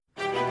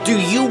Do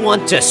you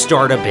want to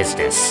start a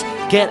business,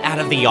 get out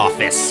of the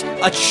office,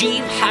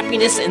 achieve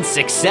happiness and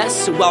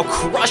success while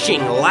crushing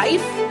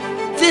life?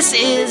 This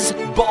is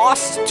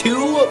Boss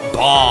to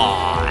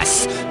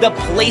Boss, the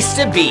place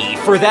to be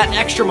for that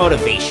extra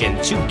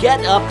motivation to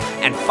get up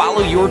and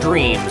follow your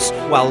dreams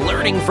while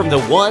learning from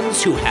the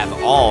ones who have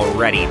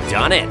already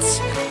done it.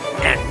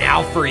 And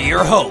now for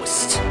your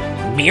host,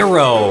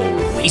 Miro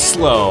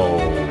Wieslow.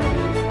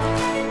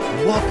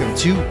 Welcome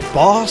to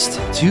Boss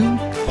to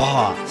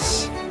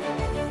Boss.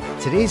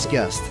 Today's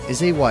guest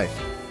is a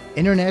wife,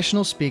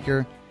 international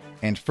speaker,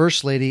 and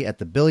first lady at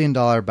the $1 Billion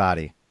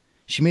Body.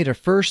 She made her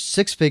first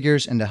 6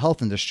 figures in the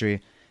health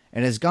industry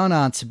and has gone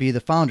on to be the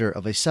founder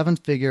of a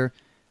 7-figure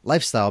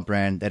lifestyle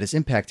brand that is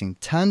impacting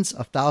tens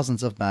of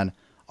thousands of men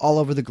all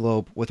over the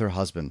globe with her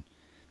husband.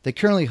 They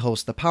currently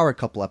host the Power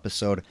Couple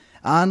episode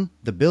on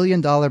the $1 Billion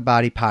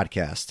Body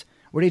podcast,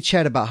 where they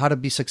chat about how to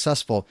be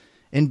successful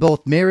in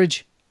both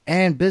marriage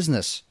and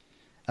business.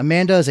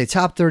 Amanda is a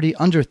top 30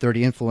 under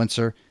 30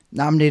 influencer,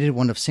 nominated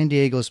one of San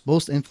Diego's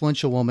most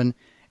influential women,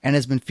 and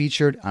has been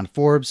featured on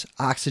Forbes,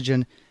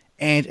 Oxygen,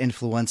 and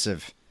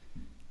Influensive.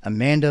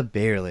 Amanda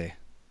Bayerle.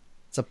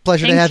 It's a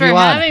pleasure to have you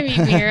on. Thanks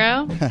for having me,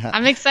 Miro.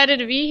 I'm excited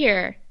to be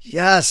here.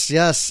 Yes.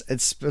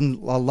 It's been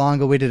a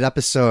long-awaited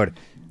episode.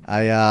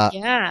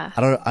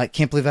 I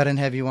can't believe I didn't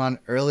have you on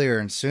earlier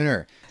and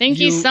sooner. Thank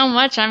you so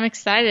much. I'm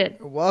excited.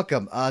 You're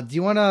welcome. Do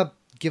you want to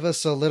give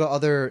us a little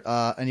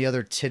any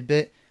other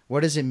tidbit?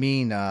 What does it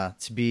mean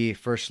to be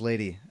First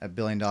Lady at $1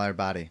 Billion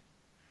Body?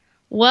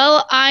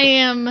 Well, I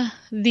am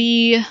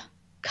the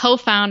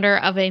co-founder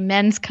of a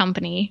men's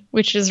company,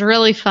 which is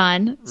really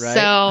fun. Right.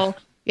 So,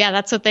 yeah,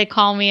 that's what they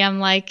call me. I'm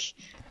like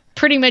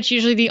pretty much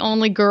usually the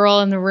only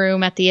girl in the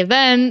room at the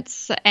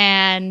events,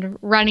 and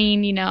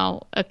running,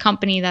 a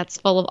company that's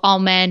full of all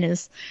men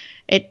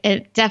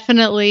it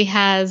definitely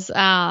has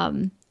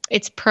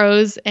its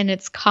pros and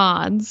its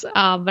cons,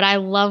 but I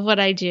love what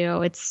I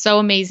do. It's so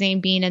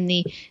amazing being in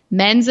the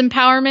men's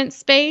empowerment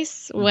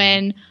space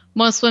when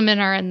most women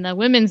are in the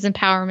women's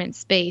empowerment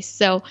space.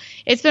 So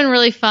it's been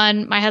really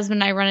fun. My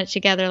husband and I run it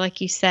together,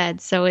 like you said.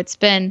 So it's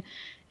been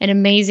an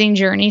amazing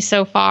journey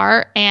so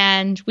far.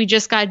 And we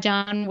just got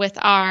done with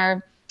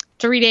our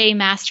 3-day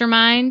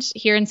mastermind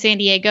here in San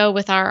Diego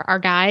with our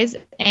guys.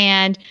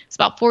 And it's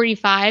about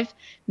 45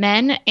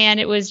 men. And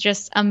it was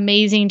just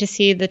amazing to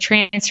see the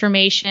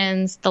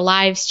transformations, the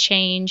lives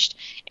changed.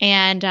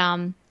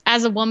 And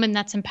as a woman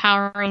that's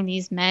empowering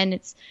these men,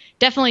 it's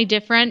definitely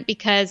different,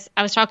 because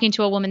I was talking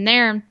to a woman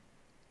there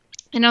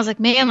and I was like,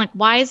 man,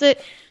 why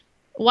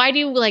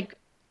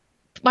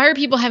are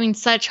people having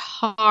such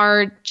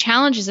hard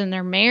challenges in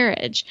their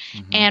marriage?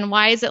 And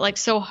why is it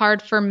so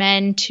hard for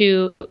men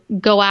to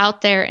go out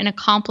there and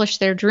accomplish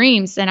their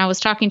dreams? And I was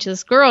talking to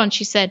this girl and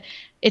she said,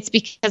 it's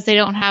because they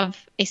don't have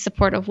a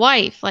supportive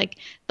wife.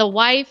 The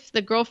wife,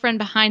 the girlfriend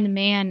behind the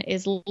man,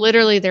 is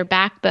literally their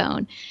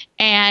backbone.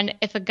 And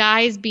if a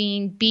guy is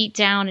being beat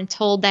down and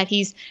told that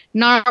he's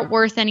not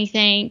worth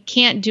anything,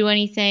 can't do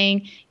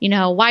anything,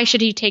 why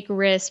should he take a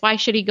risk? Why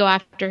should he go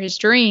after his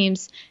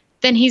dreams?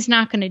 Then he's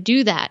not going to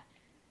do that.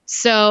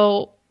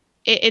 So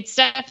it's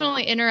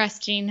definitely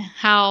interesting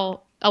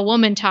how a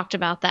woman talked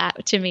about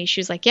that to me. She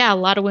was like, yeah, a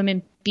lot of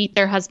women beat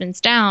their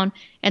husbands down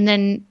and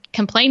then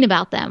complain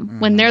about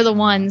them when they're the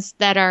ones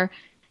that are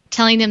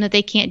telling them that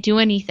they can't do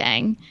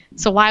anything.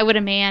 So why would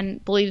a man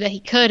believe that he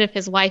could if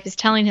his wife is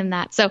telling him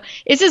that? So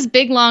it's this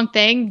big, long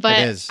thing,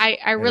 but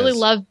I really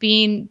love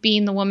being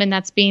the woman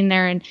that's being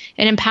there and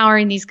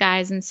empowering these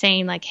guys and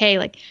saying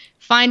hey,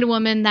 find a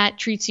woman that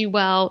treats you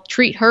well,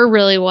 treat her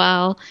really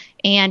well,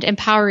 and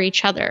empower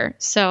each other.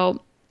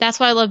 So that's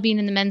why I love being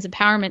in the men's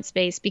empowerment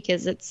space,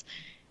 because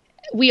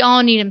we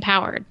all need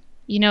empowered.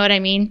 You know what I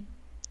mean?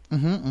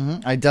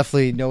 I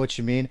definitely know what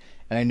you mean,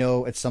 and I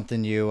know it's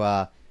something you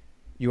are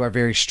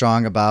very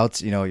strong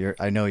about.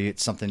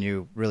 It's something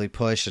you really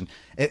push. And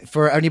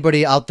for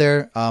anybody out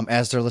there,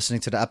 as they're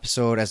listening to the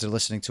episode, as they're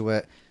listening to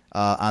it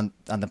on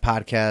the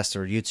podcast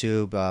or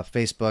YouTube,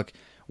 Facebook,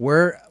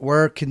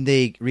 where can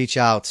they reach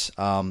out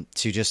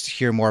to just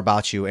hear more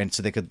about you, and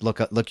so they could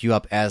look you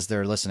up as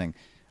they're listening?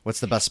 What's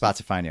the best spot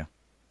to find you?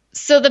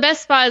 So the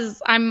best spot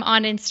is I'm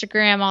on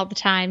Instagram all the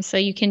time. So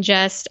you can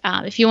just,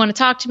 if you want to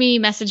talk to me,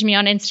 message me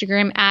on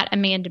Instagram at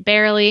Amanda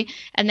Bayerle.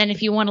 And then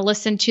if you want to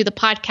listen to the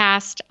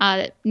podcast,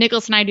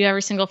 Nicholas and I do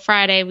every single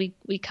Friday,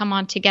 we come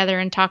on together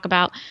and talk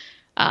about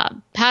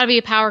how to be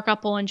a power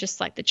couple, and just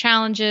the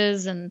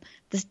challenges and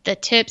the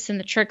tips and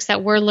the tricks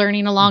that we're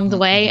learning along the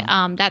way.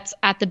 That's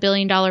at the $1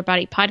 Billion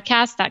Body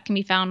podcast. That can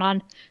be found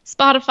on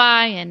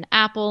Spotify and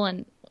Apple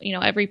and,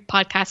 every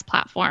podcast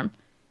platform.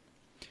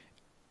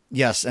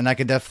 Yes, and I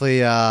could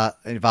definitely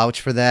vouch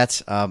for that.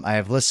 I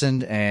have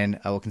listened, and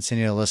I will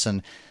continue to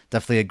listen.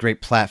 Definitely a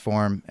great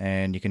platform,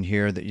 and you can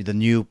hear the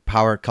new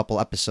Power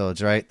Couple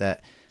episodes, right?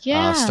 That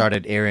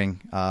started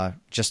airing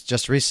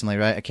just recently,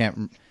 right?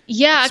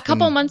 A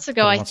couple months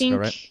ago, I think.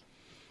 Right?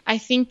 I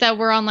think that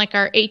we're on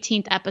our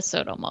 18th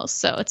episode almost,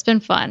 so it's been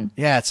fun.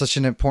 Yeah, it's such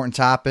an important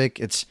topic.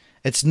 It's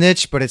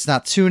niche, but it's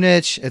not too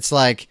niche. It's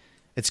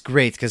it's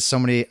great because so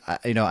many,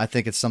 I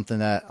think it's something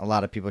that a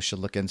lot of people should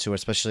look into,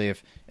 especially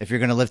if you're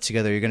going to live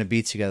together, you're going to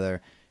be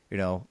together,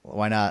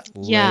 why not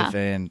live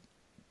and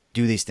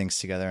do these things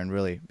together and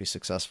really be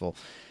successful?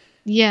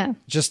 Yeah.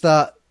 Just,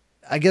 I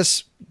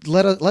guess,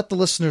 let the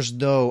listeners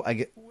know,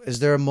 is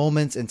there a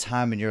moment in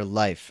time in your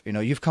life,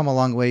 you've come a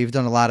long way, you've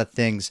done a lot of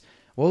things.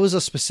 What was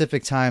a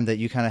specific time that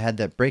you kind of had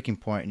that breaking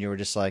point and you were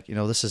just like,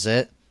 this is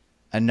it.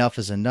 Enough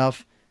is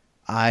enough.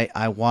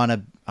 I want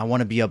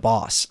to be a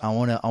boss. I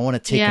want to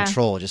take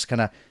control. Just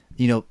kind of,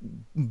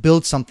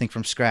 build something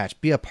from scratch.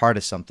 Be a part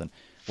of something.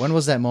 When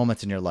was that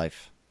moment in your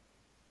life?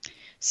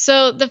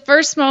 So the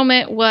first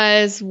moment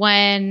was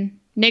when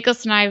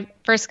Nicholas and I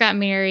first got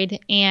married,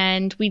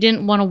 and we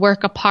didn't want to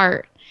work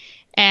apart.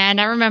 And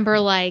I remember,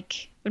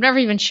 like, I've never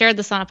even shared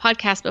this on a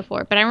podcast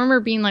before, but I remember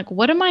being like,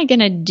 what am I going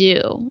to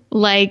do?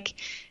 Like,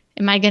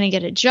 am I going to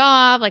get a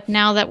job? Like,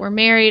 now that we're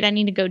married, I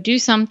need to go do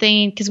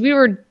something, because we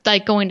were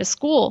like going to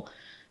school.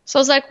 So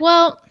I was like,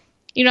 well,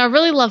 I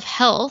really love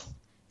health,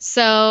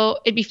 so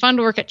it'd be fun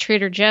to work at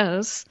Trader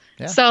Joe's.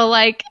 Yeah. So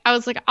like, I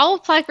was like, I'll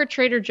apply for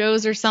Trader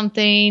Joe's or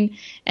something.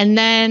 And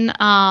then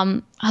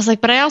I was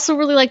like, but I also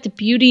really like the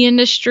beauty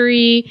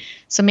industry,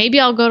 so maybe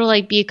I'll go to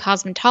like be a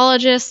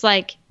cosmetologist.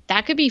 Like,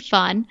 that could be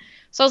fun.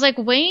 So I was like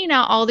weighing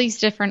out all these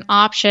different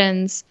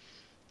options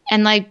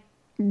and like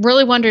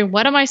really wondering,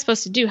 what am I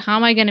supposed to do? How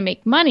am I going to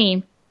make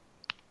money?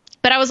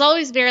 But I was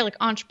always very like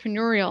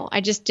entrepreneurial.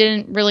 I just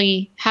didn't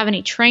really have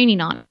any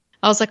training on it.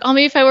 I was like, oh,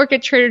 maybe if I work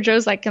at Trader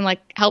Joe's, I can like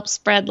help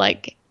spread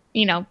like,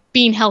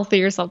 being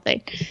healthy or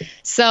something.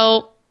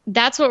 So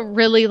that's what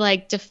really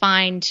like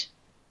defined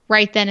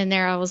right then and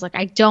there. I was like,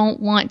 I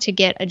don't want to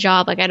get a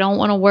job. Like, I don't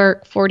want to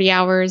work 40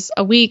 hours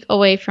a week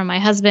away from my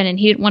husband, and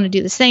he didn't want to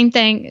do the same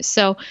thing.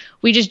 So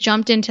we just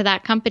jumped into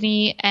that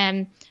company,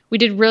 and we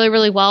did really,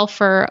 really well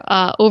for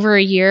over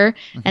a year.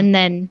 Mm-hmm. And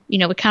then, we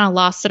kind of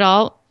lost it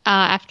all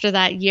after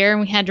that year, and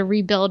we had to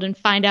rebuild and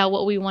find out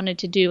what we wanted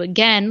to do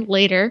again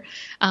later.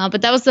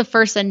 But that was the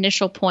first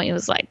initial point. It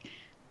was like,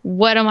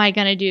 what am I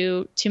going to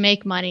do to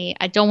make money?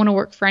 I don't want to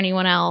work for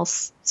anyone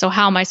else. So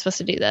how am I supposed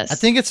to do this? I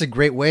think it's a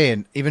great way.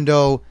 And even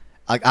though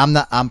like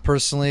I'm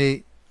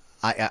personally,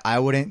 I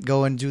wouldn't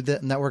go and do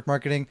the network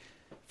marketing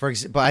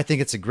but I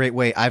think it's a great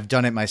way. I've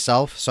done it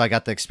myself. So I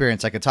got the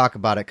experience. I could talk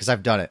about it because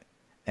I've done it.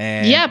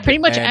 And yeah, pretty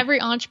much every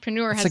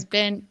entrepreneur has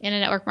been in a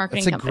network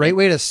marketing company. It's a great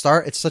way to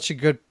start. It's such a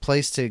good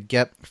place to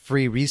get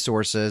free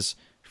resources.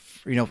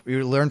 You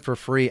learn for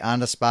free on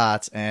the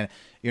spot, and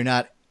you're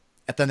not,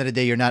 at the end of the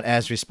day, you're not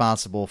as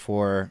responsible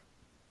for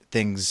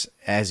things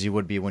as you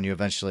would be when you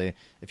eventually,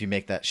 if you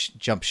make that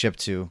jump ship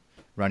to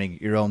running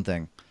your own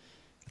thing.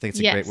 I think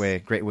it's a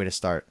great way to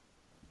start.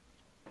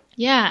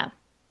 Yeah.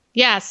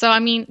 Yeah. So, I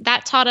mean,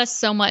 that taught us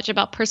so much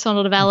about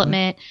personal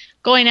development,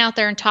 going out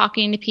there and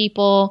talking to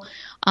people,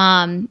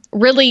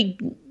 really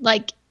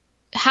like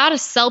how to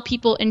sell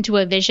people into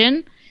a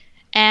vision.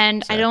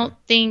 And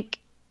exactly.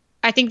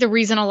 I think the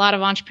reason a lot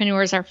of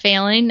entrepreneurs are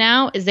failing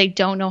now is they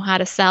don't know how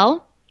to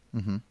sell.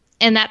 Mm-hmm.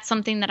 And that's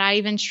something that I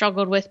even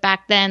struggled with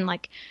back then.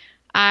 Like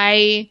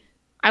I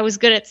was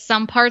good at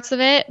some parts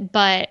of it,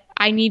 but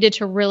I needed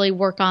to really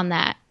work on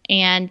that.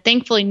 And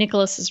thankfully,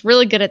 Nicholas is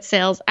really good at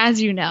sales, as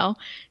you know.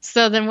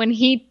 So then when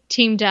he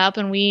teamed up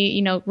and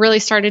we, really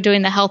started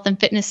doing the health and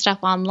fitness stuff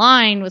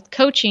online with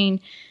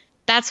coaching,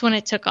 that's when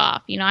it took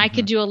off. I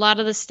could do a lot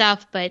of the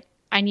stuff, but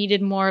I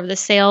needed more of the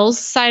sales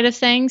side of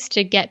things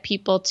to get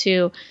people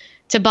to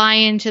buy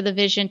into the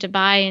vision, to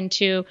buy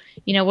into,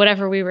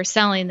 whatever we were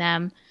selling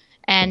them.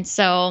 And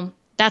so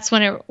that's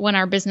when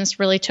our business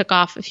really took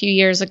off a few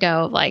years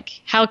ago.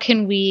 Like, how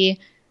can we,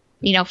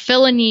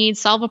 fill a need,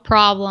 solve a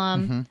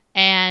problem,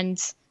 and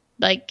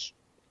like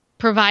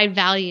provide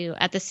value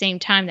at the same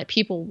time that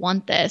people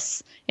want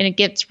this, and it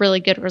gets really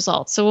good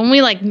results. So when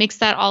we like mix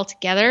that all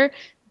together,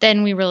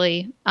 then we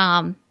really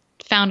found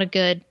a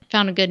good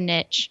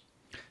niche.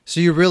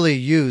 So you really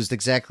used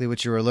exactly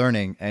what you were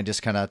learning and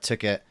just kind of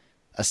took it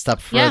a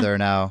step further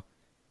now,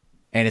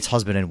 and it's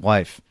husband and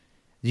wife.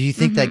 Do you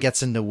think that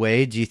gets in the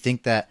way? Do you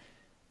think that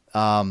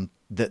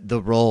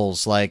the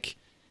roles, like,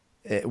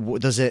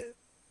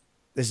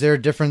 is there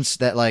a difference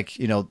that, like,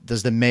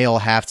 does the male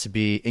have to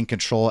be in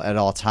control at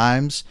all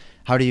times?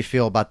 How do you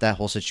feel about that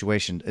whole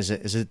situation? Is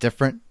it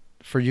different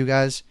for you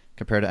guys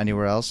compared to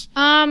anywhere else?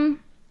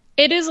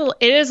 It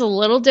is a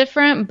little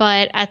different,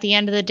 but at the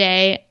end of the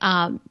day,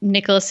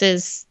 Nicholas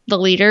is the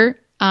leader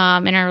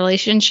in our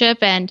relationship,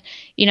 and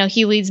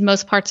he leads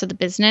most parts of the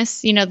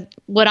business.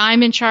 What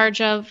I'm in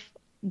charge of,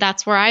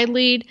 that's where I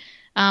lead.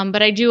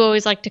 But I do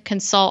always like to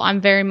consult. I'm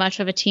very much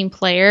of a team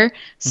player,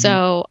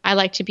 so I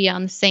like to be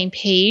on the same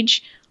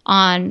page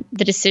on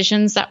the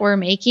decisions that we're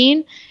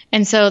making.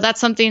 And so that's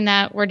something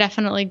that we're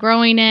definitely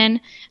growing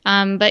in.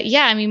 But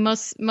yeah, I mean,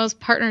 most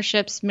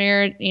partnerships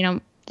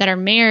that are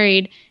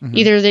married,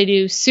 either they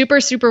do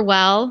super, super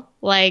well,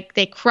 like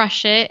they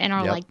crush it and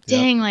are like,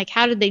 dang, like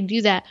how did they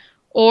do that?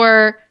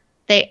 Or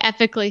they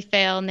epically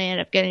fail and they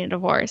end up getting a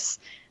divorce.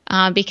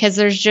 Because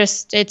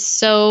it's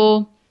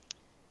so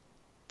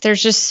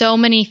there's just so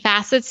many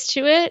facets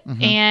to it.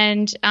 Mm-hmm.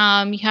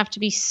 And you have to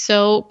be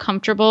so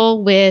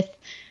comfortable with,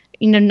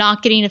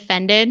 not getting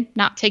offended,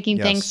 not taking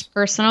things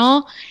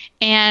personal,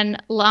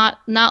 and not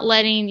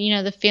letting,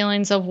 the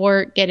feelings of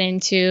work get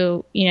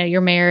into,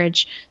 your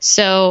marriage.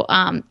 So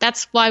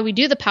that's why we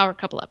do the Power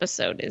Couple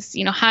episode is,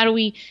 how do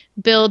we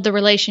build the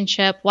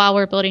relationship while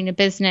we're building a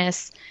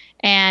business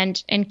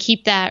and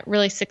keep that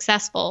really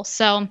successful.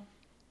 So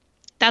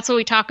that's what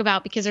we talk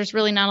about, because there's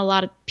really not a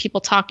lot of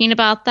people talking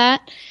about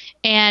that.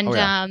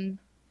 And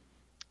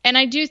and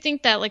I do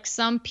think that like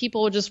some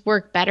people will just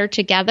work better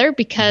together,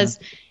 because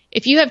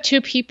if you have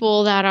two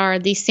people that are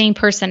the same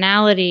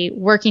personality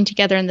working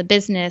together in the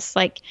business,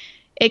 like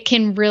it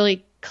can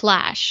really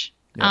clash.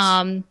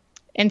 Yes.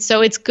 And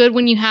so it's good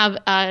when you have,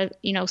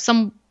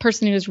 some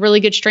person who has really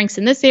good strengths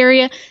in this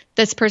area,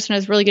 this person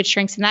has really good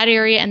strengths in that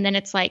area. And then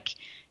it's like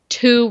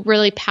two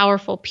really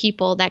powerful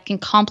people that can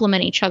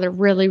complement each other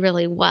really,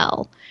 really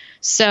well.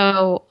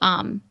 So,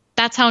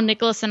 that's how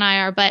Nicholas and I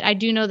are. But I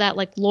do know that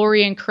like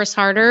Lori and Chris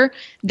Harder,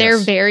 they're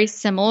very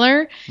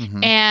similar,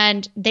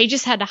 and they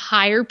just had to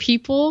hire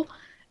people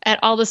at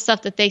all the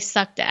stuff that they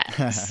sucked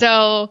at.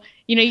 So,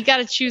 you got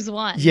to choose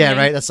one. Yeah,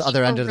 right. That's the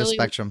other end of the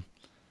spectrum.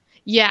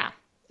 Yeah.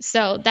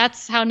 So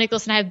that's how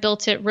Nicholas and I have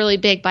built it really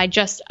big by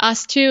just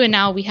us two. And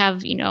now we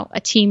have, a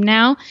team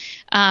now,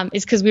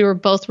 is because we were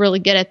both really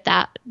good at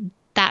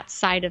that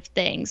side of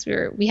things.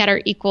 We had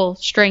our equal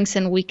strengths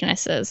and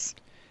weaknesses.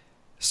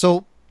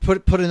 So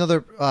put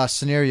another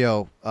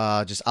scenario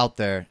just out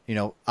there.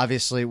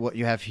 Obviously what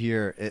you have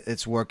here,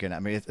 it's working. I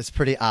mean, it's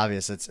pretty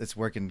obvious. It's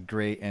working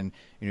great, and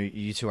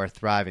you two are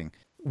thriving.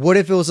 What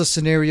if it was a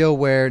scenario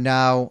where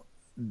now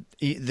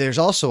there's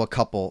also a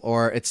couple,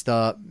 or it's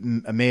a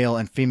male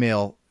and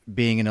female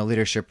being in a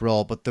leadership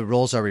role, but the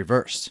roles are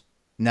reversed?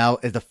 Now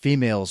if the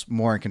female's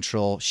more in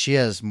control, she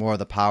has more of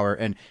the power,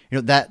 and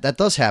that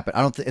does happen.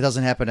 It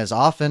doesn't happen as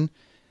often.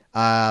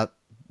 But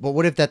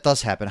what if that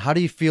does happen? How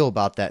do you feel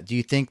about that? Do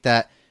you think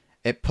that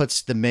it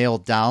puts the male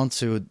down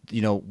to,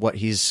 what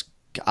he's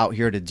out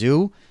here to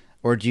do?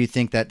 Or do you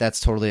think that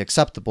that's totally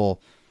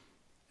acceptable,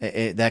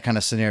 that kind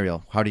of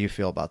scenario? How do you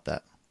feel about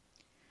that?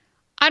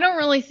 I don't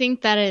really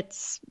think that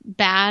it's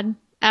bad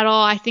at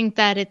all. I think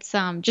that it's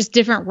just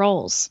different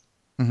roles.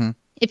 Mm-hmm.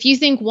 If you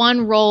think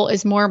one role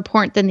is more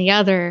important than the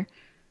other,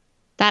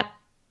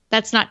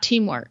 that's not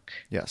teamwork.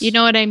 Yes. You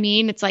know what I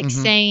mean? It's like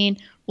saying,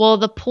 well,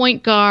 the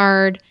point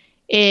guard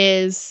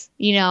is,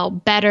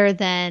 better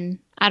than,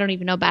 I don't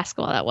even know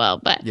basketball that well,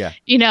 but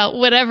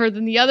whatever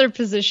than the other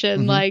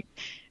position, like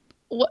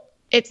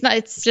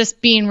it's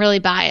just being really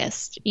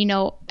biased.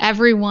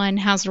 Everyone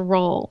has a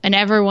role and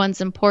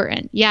everyone's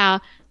important. Yeah.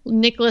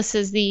 Nicholas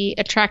is the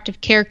attractive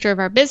character of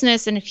our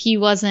business. And if he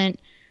wasn't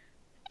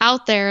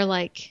out there,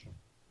 like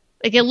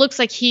it looks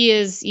like he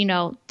is,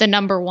 the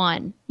number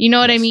one, you know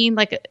what I mean?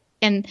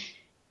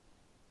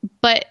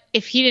 But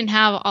if he didn't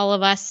have all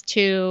of us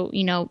to,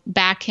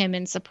 back him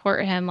and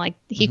support him, like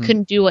he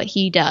couldn't do what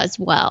he does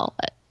well,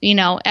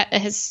 at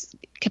his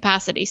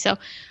capacity. So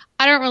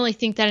I don't really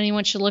think that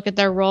anyone should look at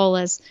their role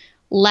as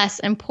less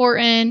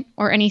important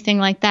or anything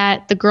like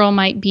that. The girl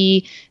might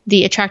be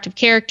the attractive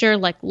character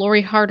like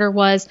Lori Harder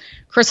was.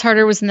 Chris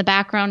Harder was in the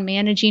background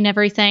managing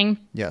everything.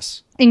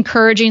 Yes.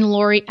 Encouraging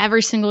Lori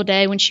every single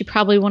day when she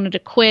probably wanted to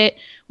quit,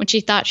 when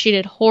she thought she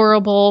did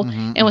horrible.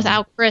 And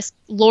without Chris,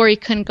 Lori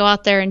couldn't go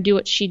out there and do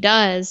what she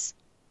does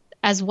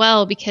as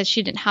well, because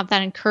she didn't have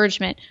that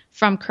encouragement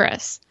from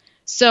Chris.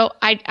 So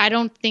I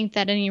don't think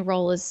that any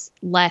role is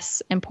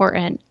less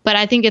important, but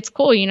I think it's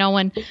cool,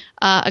 when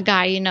a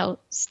guy,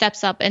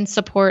 steps up and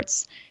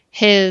supports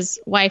his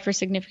wife or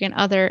significant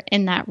other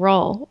in that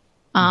role.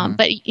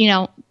 But,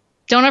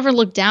 don't ever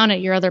look down at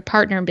your other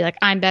partner and be like,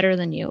 I'm better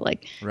than you.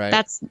 Like,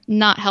 that's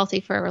not healthy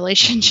for a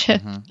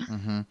relationship.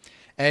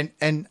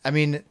 And I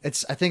mean, I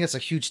think it's a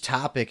huge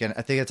topic, and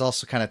I think it's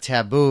also kind of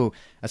taboo.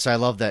 That's why I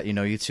love that,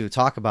 you two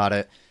talk about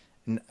it.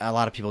 And a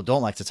lot of people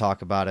don't like to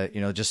talk about it,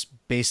 just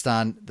based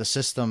on the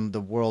system,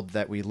 the world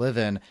that we live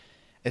in.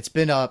 It's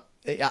been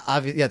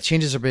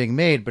changes are being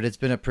made, but it's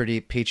been a pretty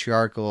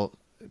patriarchal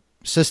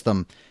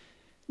system.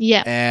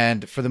 Yeah.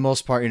 And for the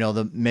most part,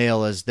 the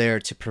male is there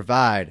to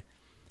provide.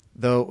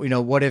 Though,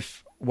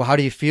 how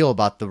do you feel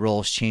about the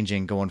roles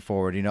changing going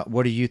forward?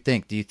 What do you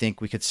think? Do you think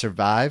we could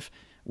survive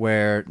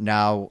where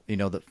now,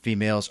 the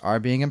females are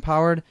being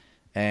empowered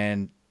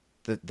and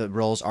the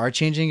roles are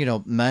changing?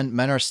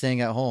 Men are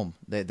staying at home.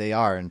 They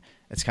are, and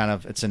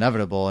it's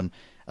inevitable. And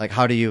like,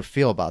 how do you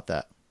feel about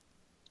that?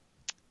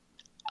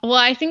 Well,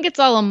 I think it's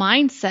all a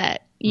mindset.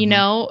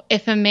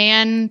 If a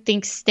man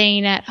thinks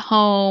staying at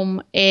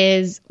home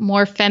is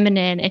more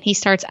feminine and he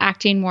starts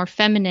acting more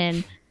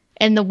feminine,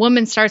 and the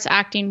woman starts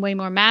acting way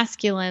more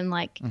masculine,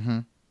 like,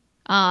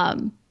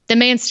 the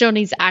man still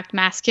needs to act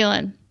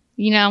masculine,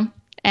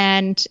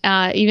 And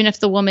even if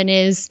the woman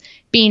is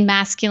being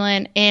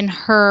masculine in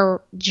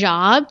her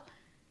job,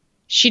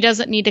 she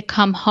doesn't need to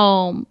come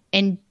home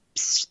and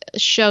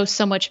show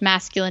so much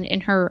masculine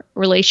in her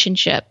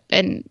relationship.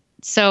 And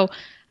so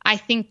I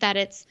think that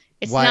it's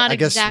It's why? not I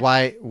guess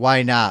exactly.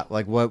 why not?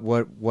 Like,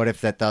 what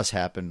if that does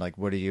happen? Like,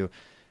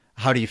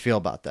 how do you feel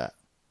about that?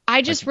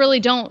 I just really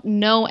don't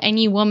know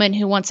any woman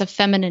who wants a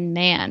feminine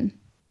man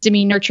to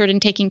be nurtured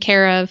and taken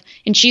care of.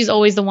 And she's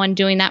always the one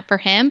doing that for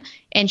him.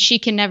 And she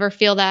can never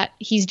feel that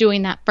he's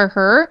doing that for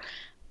her.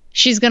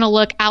 She's going to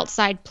look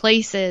outside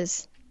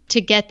places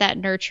to get that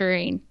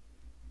nurturing.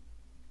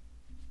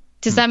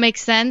 Does that make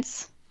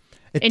sense?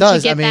 It And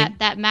does. to get I mean,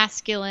 that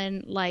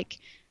masculine, like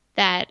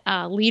that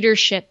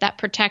leadership, that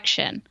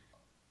protection.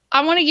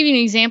 I want to give you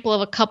an example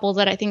of a couple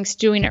that I think is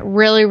doing it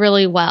really,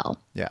 really well.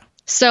 yeah.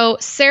 So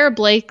Sarah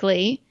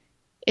Blakely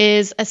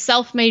is a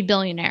self-made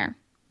billionaire,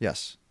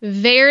 Yes.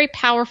 very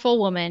powerful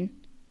woman,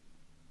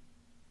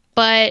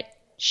 but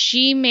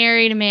she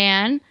married a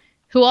man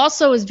who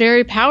also is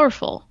very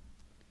powerful,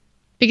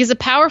 because a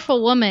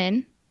powerful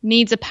woman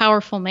needs a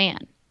powerful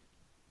man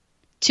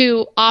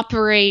to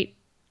operate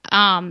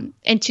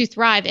and to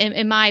thrive,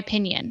 in my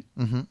opinion.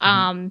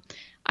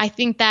 I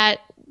think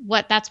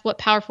that's what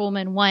powerful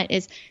women want,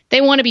 is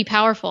they want to be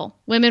powerful.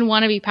 Women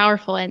want to be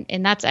powerful,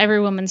 and that's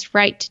every woman's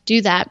right to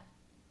do that.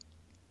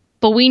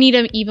 But we need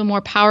an even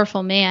more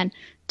powerful man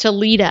to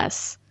lead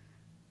us.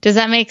 Does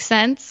that make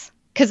sense?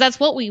 Because that's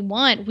what we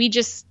want.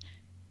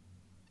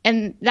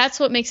 And that's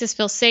what makes us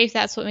feel safe.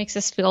 That's what makes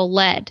us feel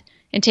led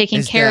and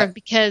taken care of.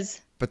 Because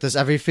But does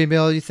every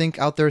female you think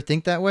out there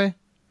think that way?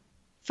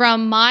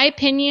 from my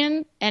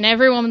opinion and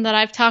every woman that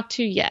I've talked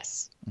to,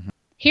 yes.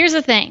 Here's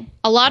the thing.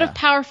 A lot of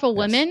powerful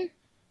women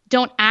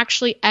don't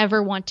actually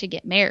ever want to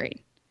get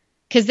married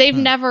because they've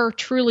never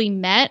truly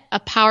met a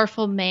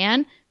powerful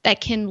man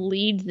that can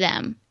lead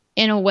them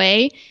in a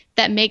way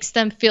that makes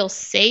them feel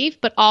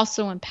safe, but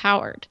also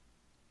empowered.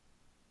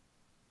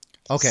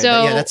 Okay.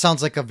 So- Yeah, that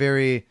sounds like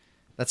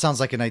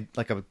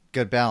a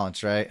good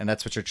balance, right? And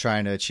that's what you're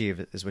trying to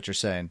achieve, is what you're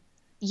saying,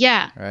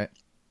 Yeah. right?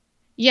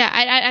 Yeah,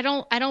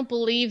 I don't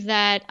believe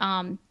that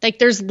like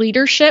there's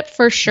leadership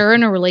for sure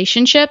in a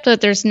relationship, but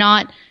there's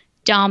not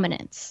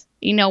dominance.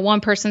 You know,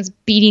 one person's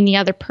beating the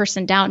other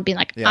person down and being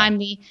like, Yeah.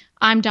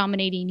 I'm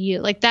dominating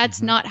you. Like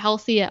that's not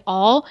healthy at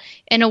all.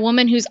 And a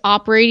woman who's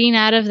operating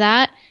out of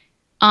that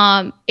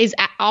is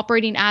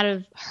operating out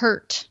of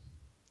hurt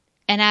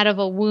and out of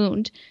a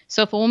wound.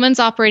 So if a woman's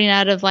operating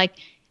out of like,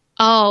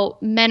 oh,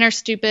 men are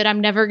stupid,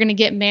 I'm never going to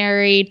get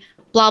married,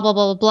 blah, blah,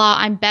 blah, blah, blah,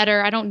 I'm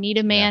better, I don't need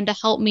a man to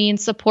help me and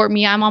support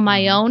me, I'm on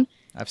my own.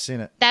 I've seen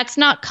it. That's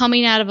not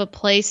coming out of a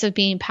place of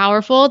being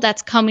powerful.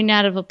 That's coming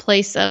out of a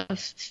place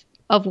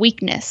of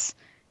weakness,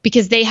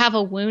 because they have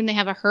a wound, they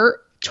have a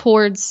hurt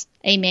towards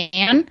a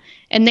man,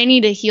 and they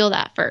need to heal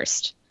that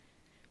first.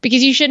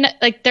 Because you shouldn't,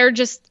 like,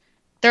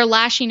 they're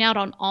lashing out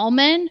on all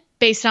men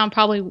based on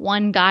probably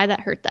one guy that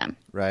hurt them.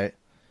 Right.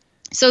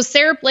 So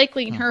Sarah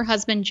Blakely and her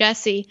husband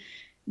Jesse,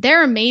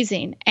 they're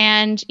amazing,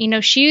 and you know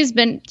she's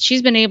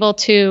been able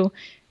to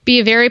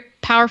be a very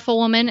powerful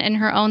woman in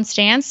her own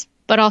stance,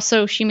 but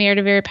also she married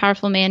a very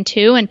powerful man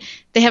too, and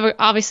they have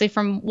obviously,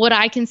 from what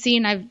I can see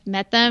and I've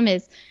met them,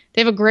 is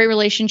they have a great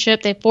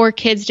relationship. They have 4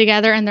 kids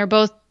together, and they're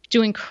both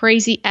doing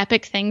crazy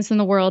epic things in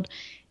the world,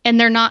 and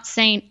they're not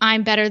saying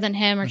I'm better than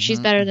him or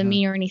she's better than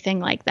me or anything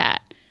like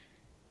that.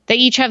 They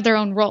each have their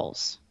own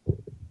roles.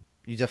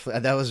 You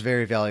definitely, that was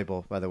very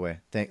valuable, by the way.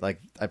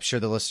 I'm sure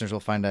the listeners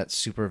will find that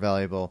super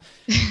valuable.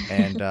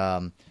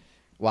 And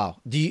wow,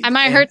 I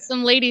might hurt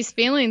some ladies'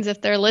 feelings if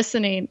they're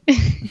listening.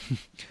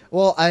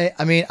 Well,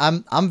 I mean,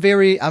 I'm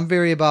very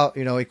about,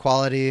 you know,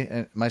 equality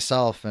and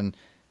myself, and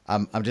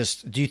I'm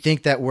just. Do you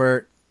think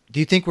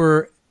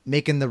we're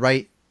making the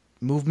right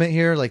movement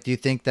here? Like, do you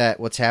think that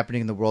what's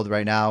happening in the world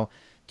right now?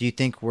 Do you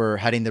think we're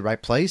heading the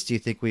right place? Do you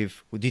think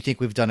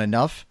we've done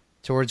enough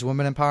towards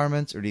women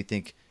empowerment, or do you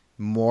think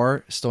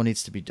more still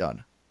needs to be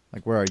done?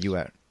 Like, where are you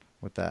at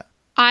with that?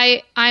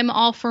 I'm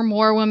all for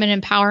more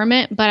women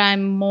empowerment, but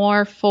I'm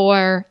more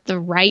for the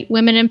right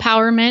women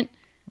empowerment.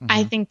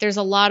 I think there's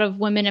a lot of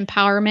women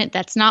empowerment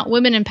that's not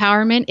women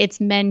empowerment.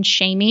 It's men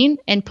shaming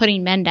and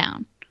putting men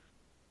down.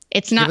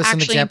 It's not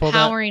actually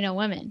empowering a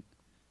woman.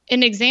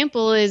 An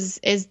example is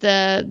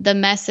the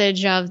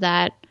message of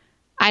that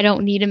I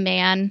don't need a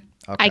man.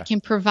 Okay. I can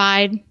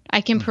provide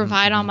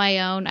on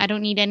my own. I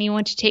don't need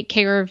anyone to take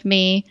care of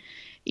me.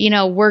 You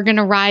know, we're going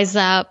to rise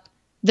up.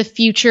 The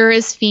future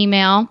is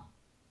female.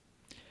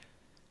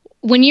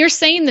 When you're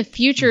saying the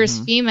future is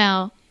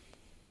female,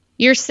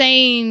 you're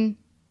saying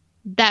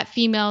that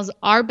females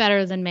are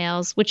better than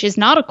males, which is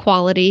not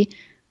equality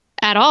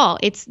at all.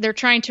 They're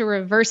trying to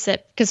reverse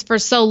it, because for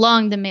so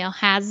long the male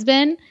has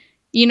been,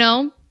 you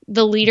know,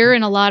 the leader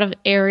in a lot of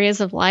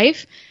areas of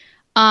life.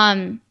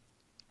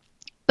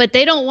 But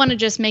they don't want to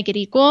just make it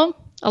equal.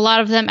 A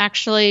lot of them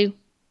actually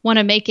want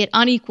to make it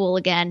unequal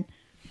again,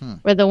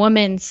 where the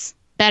woman's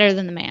better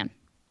than the man.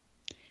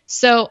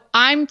 So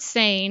I'm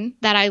saying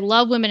that I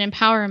love women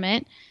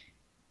empowerment.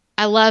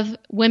 I love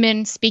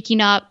women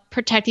speaking up,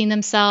 protecting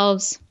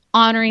themselves,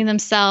 honoring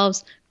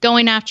themselves,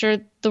 going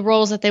after the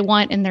roles that they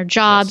want in their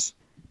jobs,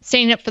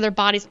 standing up for their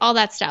bodies, all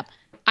that stuff.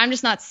 I'm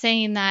just not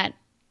saying that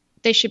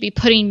they should be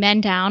putting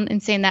men down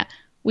and saying that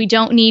we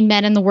don't need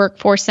men in the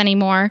workforce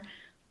anymore.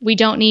 we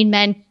don't need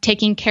men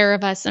taking care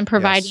of us and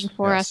providing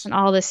for us and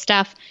all this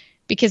stuff.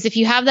 Because if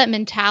you have that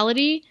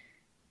mentality,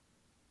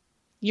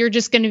 you're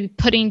just going to be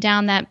putting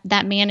down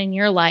that man in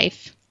your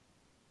life,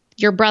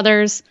 your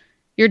brothers,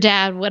 your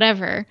dad,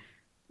 whatever,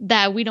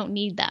 that we don't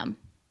need them.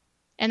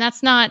 And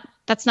that's not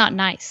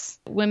nice.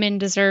 Women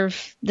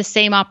deserve the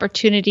same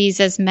opportunities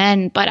as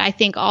men, but I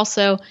think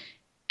also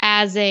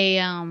as a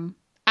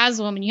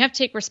woman, you have to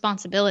take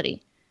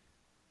responsibility.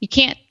 You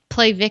can't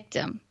play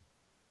victim.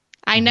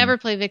 I never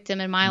play victim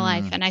in my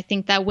life, and I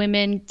think that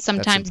women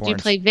sometimes do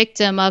play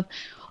victim of,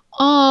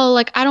 oh,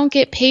 like I don't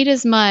get paid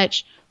as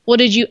much. Well,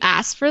 did you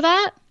ask for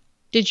that?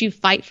 Did you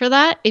fight for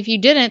that? If you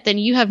didn't, then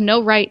you have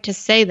no right to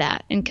say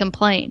that and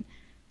complain.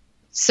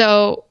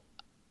 So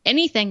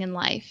anything in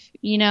life,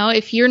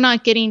 if you're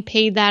not getting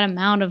paid that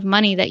amount of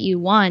money that you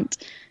want,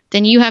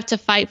 then you have to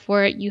fight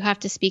for it. You have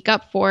to speak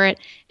up for it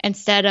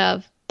instead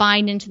of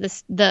buying into the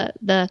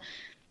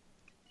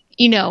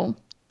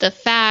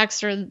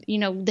facts or,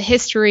 the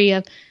history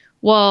of,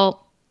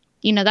 well,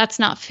 that's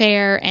not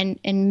fair. And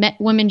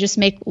women just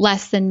make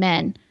less than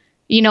men,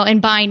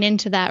 and buying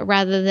into that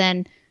rather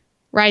than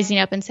rising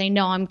up and saying,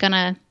 no, I'm going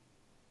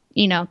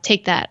to,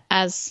 take that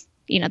as,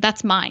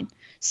 that's mine.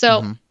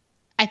 So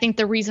I think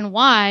the reason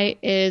why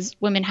is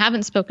women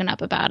haven't spoken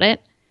up about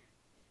it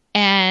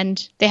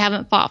and they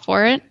haven't fought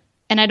for it.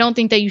 And I don't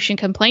think that you should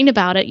complain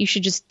about it. You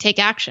should just take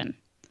action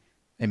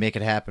and make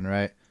it happen.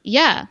 Right.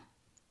 Yeah.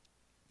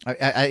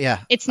 Yeah.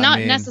 It's not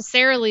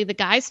necessarily the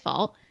guy's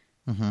fault.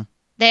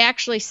 They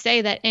actually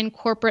say that in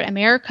corporate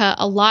America,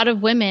 a lot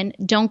of women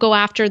don't go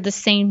after the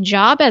same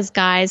job as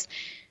guys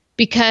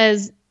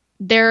because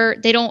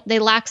they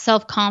lack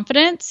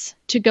self-confidence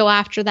to go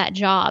after that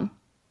job.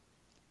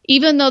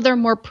 Even though they're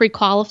more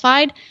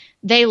pre-qualified,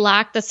 they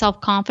lack the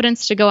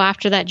self-confidence to go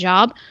after that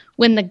job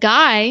when the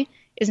guy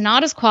is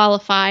not as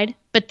qualified,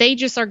 but they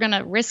just are going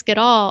to risk it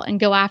all and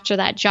go after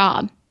that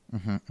job.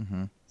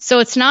 So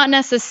it's not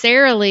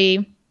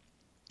necessarily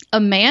a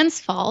man's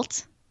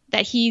fault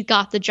that he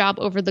got the job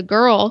over the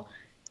girl.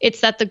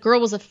 It's that the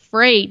girl was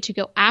afraid to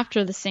go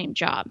after the same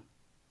job.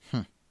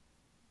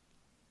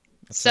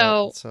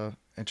 So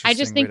I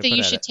just think that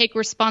you should take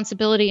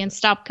responsibility and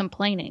stop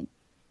complaining.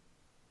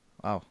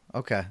 Wow.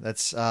 Okay.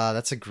 That's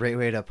a great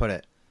way to put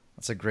it.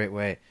 That's a great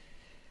way.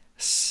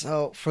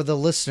 So for the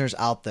listeners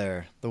out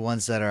there, the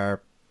ones that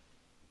are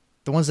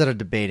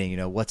debating,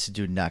 what to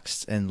do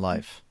next in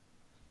life,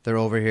 they're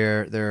over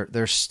here,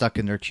 they're stuck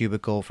in their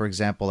cubicle, for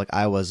example, like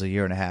I was a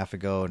year and a half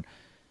ago. And,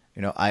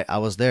 I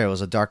was there. It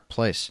was a dark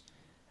place.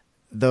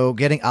 Though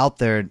getting out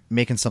there,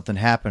 making something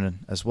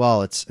happen as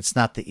well, it's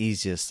not the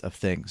easiest of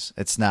things.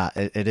 It's not.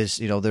 It is,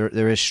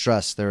 there is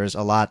stress. There is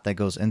a lot that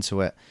goes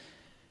into it.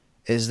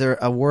 Is there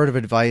a word of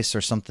advice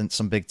or some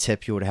big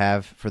tip you would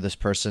have for this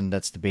person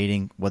that's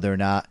debating whether or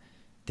not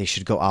they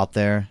should go out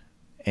there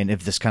and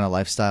if this kind of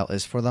lifestyle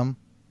is for them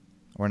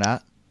or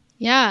not?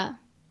 Yeah,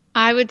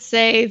 I would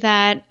say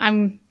that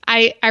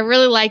I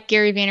really like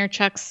Gary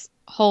Vaynerchuk's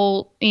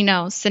whole,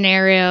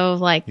 scenario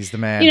of like, he's the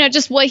man.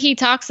 Just what he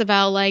talks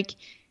about, like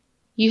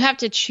you have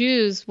to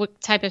choose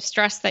what type of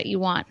stress that you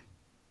want.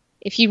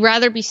 If you'd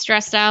rather be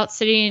stressed out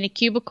sitting in a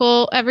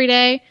cubicle every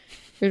day,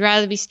 we'd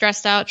rather be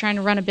stressed out trying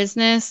to run a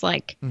business.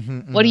 Like,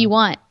 what do you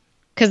want?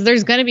 Because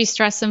there's going to be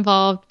stress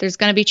involved. There's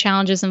going to be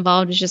challenges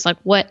involved. It's just like,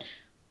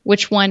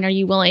 which one are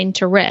you willing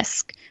to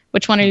risk?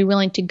 Which one are you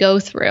willing to go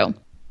through?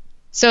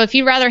 So if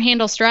you'd rather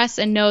handle stress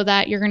and know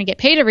that you're going to get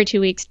paid every 2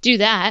 weeks, do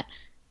that.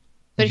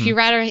 But if you'd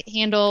rather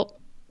handle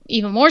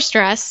even more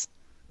stress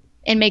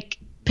and make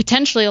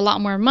potentially a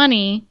lot more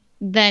money,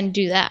 then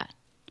do that.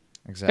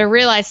 Exactly. But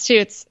realize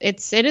too,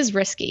 it is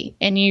risky,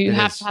 and you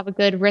have to have a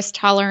good risk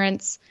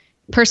tolerance,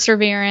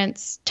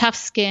 perseverance, tough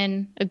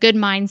skin, a good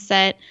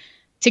mindset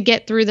to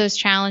get through those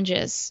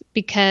challenges,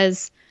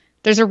 because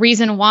there's a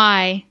reason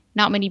why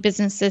not many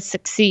businesses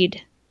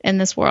succeed in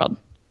this world.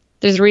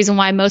 There's a reason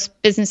why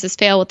most businesses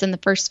fail within the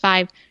first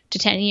 5 to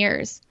 10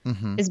 years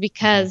is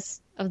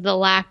because of the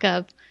lack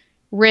of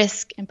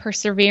risk and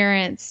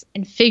perseverance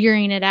and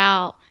figuring it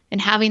out and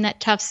having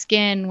that tough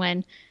skin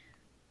when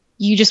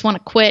you just want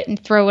to quit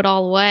and throw it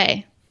all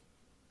away,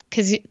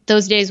 because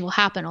those days will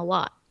happen a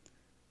lot.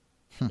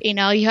 You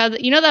have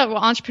that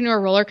entrepreneur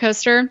roller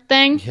coaster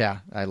thing. Yeah,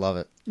 I love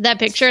it. That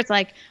picture, it's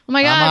like, oh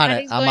my God,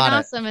 that is going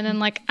awesome. And then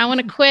like, I want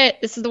to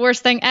quit. This is the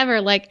worst thing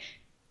ever. Like,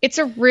 it's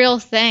a real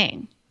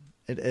thing.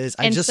 It is.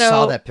 I just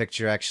saw that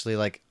picture actually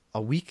like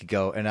a week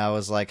ago, and I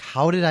was like,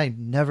 how did I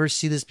never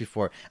see this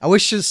before? I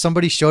wish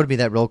somebody showed me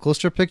that roller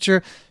coaster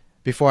picture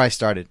before I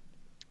started,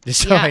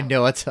 just so I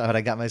know what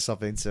I got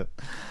myself into.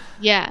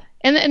 Yeah.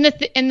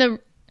 And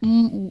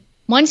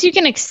once you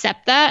can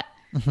accept that,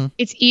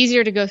 it's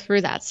easier to go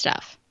through that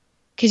stuff,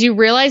 because you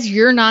realize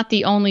you're not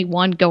the only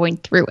one going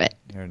through it.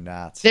 You're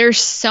not. There's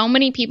so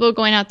many people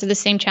going out through the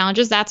same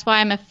challenges. That's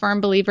why I'm a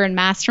firm believer in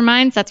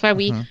masterminds. That's why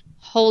we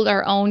hold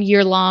our own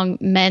year-long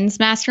men's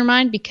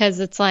mastermind, because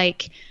it's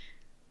like,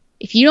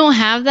 if you don't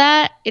have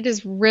that, it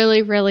is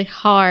really, really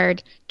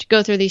hard to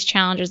go through these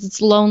challenges. It's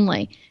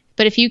lonely.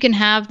 But if you can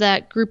have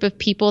that group of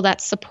people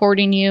that's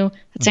supporting you,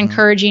 that's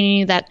encouraging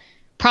you, that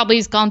probably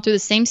has gone through the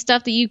same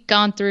stuff that you've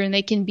gone through, and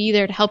they can be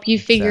there to help you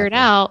figure it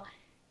out,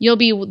 you'll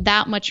be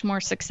that much more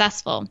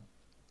successcul.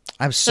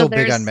 I'm so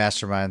big on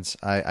masterminds.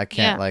 I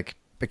can't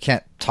I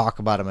can't talk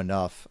about them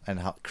enough and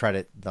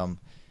credit them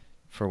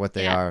for what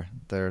they are.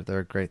 They're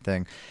a great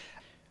thing.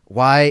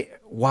 Why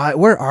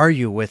where are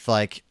you with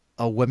like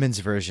a women's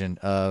version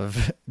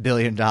of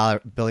billion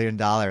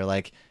dollar,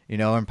 like, you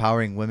know,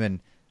 empowering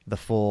women the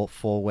full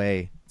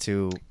way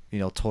to, you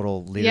know,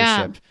 total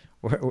leadership?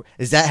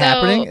 Is that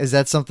happening? Is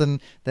that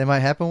something that might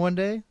happen one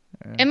day?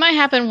 It might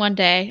happen one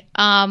day.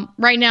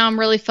 Right now I'm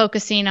really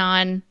focusing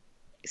on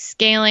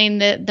scaling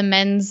the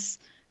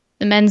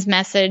men's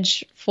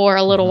message for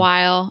a little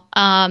while.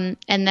 And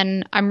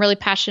then I'm really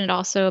passionate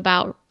also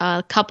about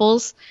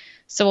couples.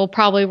 So we'll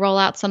probably roll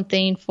out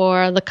something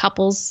for the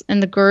couples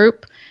in the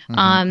group,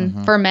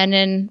 for men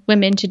and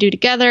women to do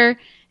together.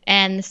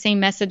 And the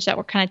same message that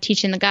we're kind of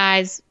teaching the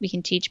guys, we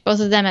can teach both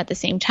of them at the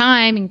same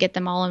time and get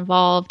them all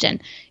involved,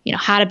 and, you know,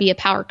 how to be a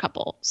power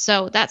couple.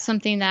 So that's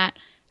something that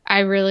I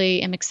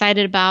really am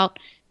excited about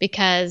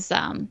because,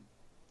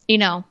 you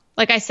know,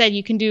 like I said,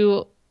 you can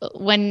do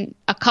when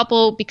a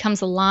couple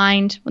becomes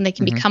aligned, when they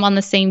can become on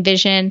the same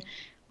vision,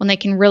 when they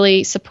can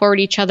really support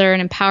each other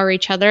and empower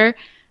each other,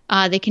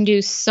 they can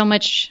do so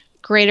much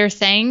greater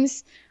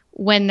things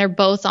when they're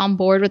both on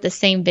board with the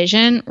same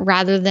vision,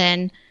 rather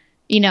than,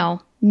 you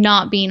know,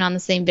 not being on the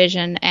same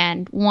vision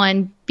and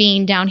one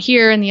being down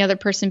here and the other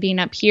person being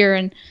up here.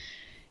 And,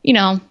 you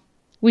know,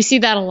 we see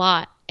that a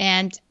lot.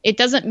 And it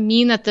doesn't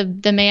mean that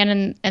the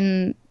man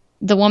and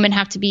the woman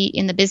have to be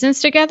in the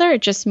business together.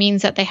 It just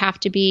means that they have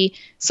to be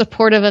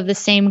supportive of the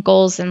same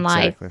goals in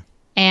life. Exactly.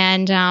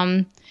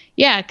 And,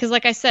 because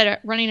like I said,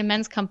 running a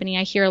men's company,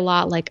 I hear a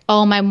lot like,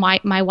 oh, my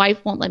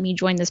wife won't let me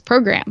join this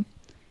program.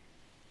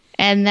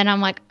 And then I'm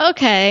like,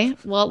 okay,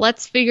 well,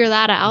 let's figure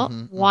that out.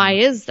 Why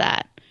is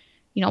that?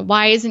 You know,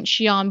 why isn't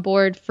she on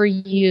board for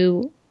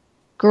you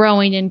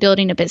growing and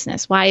building a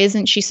business? Why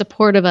isn't she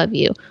supportive of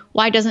you?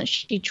 Why doesn't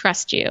she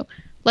trust you?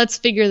 Let's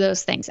figure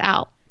those things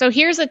out. So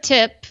here's a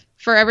tip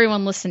for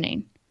everyone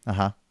listening.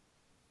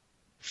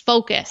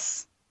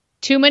 Focus.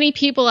 Too many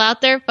people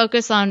out there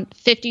focus on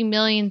 50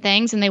 million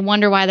things and they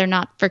wonder why they're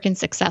not freaking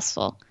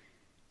successful.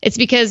 It's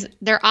because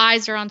their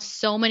eyes are on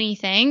so many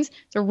things.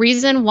 The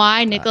reason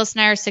why Nicholas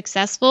and I are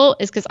successful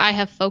is because I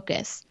have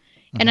focus.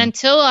 And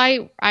until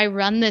I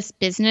run this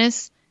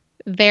business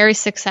very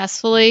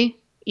successfully,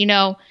 you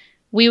know,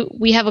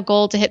 we have a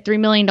goal to hit $3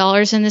 million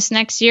in this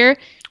next year.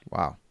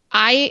 Wow.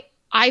 I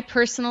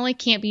personally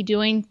can't be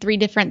doing 3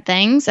 different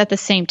things at the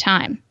same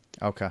time.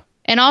 Okay.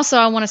 And also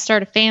I want to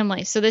start a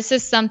family. So this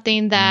is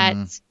something that,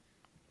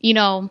 you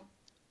know,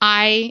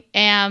 I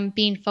am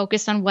being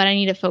focused on what I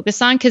need to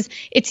focus on, because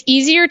it's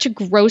easier to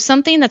grow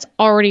something that's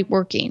already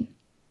working.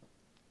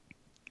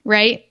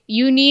 Right?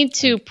 You need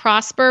to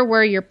prosper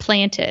where you're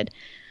planted.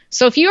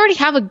 So if you already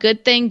have a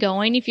good thing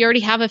going, if you already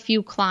have a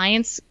few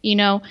clients, you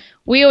know,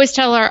 we always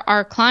tell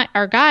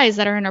our guys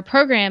that are in our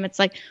program, it's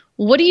like,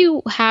 what do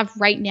you have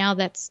right now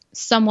that's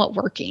somewhat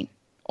working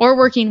or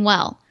working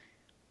well?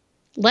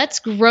 Let's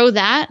grow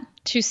that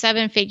to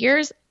 7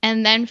 figures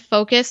and then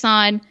focus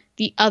on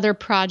the other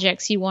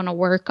projects you want to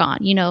work on,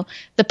 you know,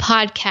 the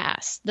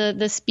podcast,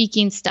 the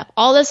speaking stuff,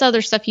 all this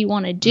other stuff you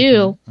want to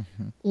do.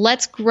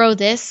 Let's grow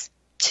this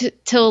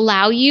to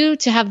allow you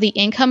to have the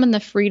income and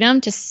the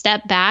freedom to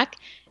step back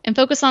and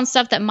focus on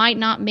stuff that might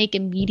not make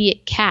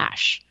immediate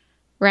cash,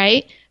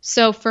 right?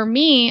 So for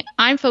me,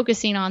 I'm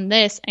focusing on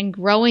this and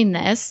growing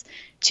this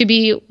to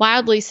be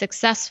wildly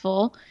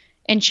successful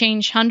and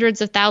change hundreds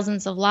of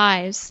thousands of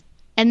lives.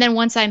 And then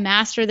once I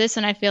master this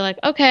and I feel like,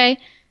 okay,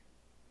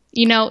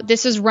 you know,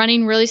 this is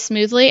running really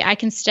smoothly, I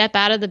can step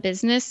out of the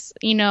business,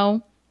 you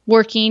know,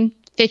 working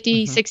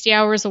 50, 60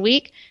 hours a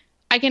week.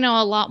 I can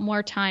owe a lot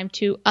more time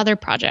to other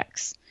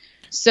projects.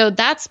 So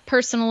that's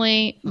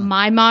personally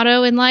my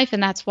motto in life.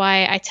 And that's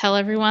why I tell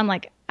everyone,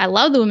 like, I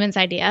love the women's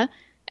idea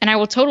and I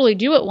will totally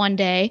do it one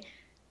day,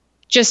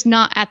 just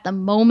not at the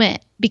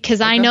moment,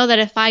 because I know that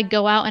if I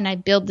go out and I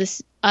build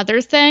this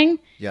other thing,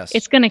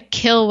 it's going to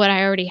kill what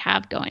I already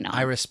have going on.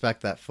 I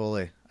respect that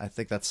fully. I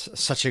think that's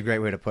such a great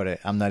way to put it.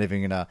 I'm not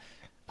even gonna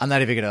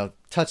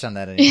touch on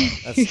that anymore.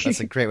 That's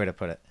a great way to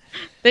put it.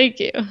 Thank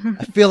you.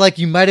 I feel like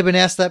you might have been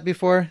asked that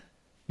before.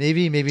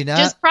 Maybe not.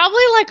 Just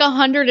probably like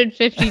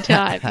 150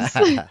 times.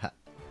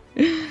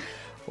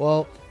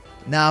 Well,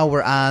 now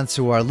we're on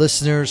to our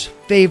listeners'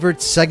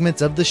 favorite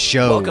segment of the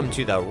show. Welcome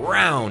to the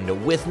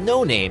round with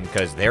no name,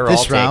 because they're all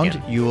taken. This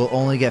round, you will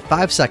only get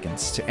 5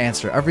 seconds to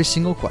answer every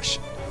single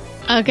question.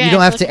 Okay. You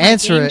don't have to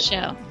answer it.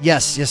 Show.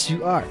 Yes,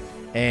 you are.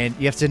 And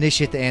you have to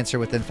initiate the answer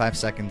within 5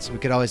 seconds. We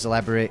could always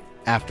elaborate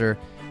after.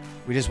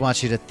 We just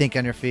want you to think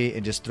on your feet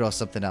and just throw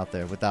something out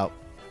there without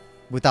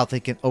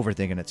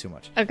overthinking it too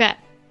much. Okay.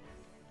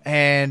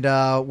 And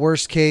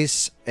worst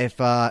case,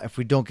 if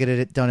we don't get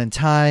it done in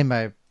time,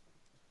 my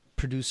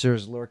producer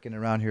is lurking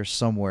around here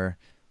somewhere.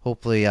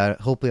 Hopefully I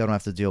don't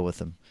have to deal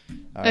with him.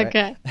 All right?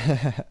 Okay.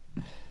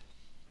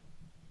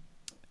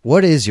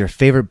 What is your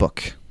favorite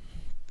book?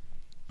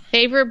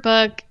 Favorite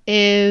book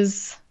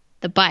is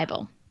the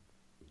Bible.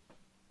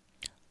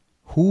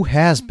 Who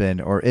has been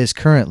or is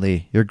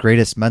currently your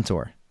greatest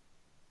mentor?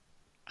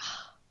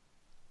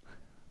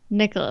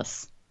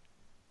 Nicholas.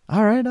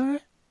 All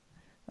right.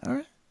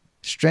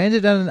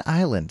 Stranded on an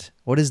island.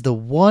 What is the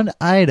one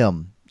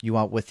item you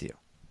want with you?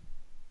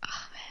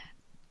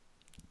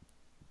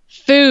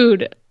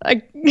 Food.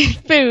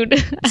 Food.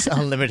 It's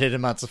unlimited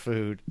amounts of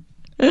food.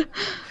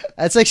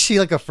 That's actually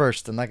like a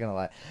first. I'm not going to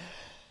lie.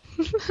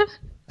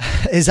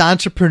 Is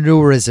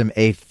entrepreneurism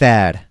a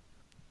fad?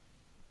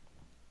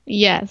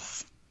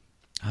 Yes.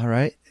 All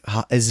right.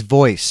 Is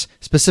voice,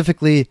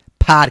 specifically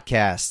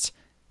podcasts,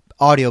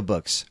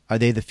 audiobooks, are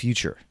they the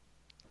future?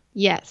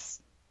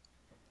 Yes.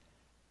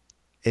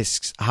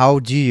 How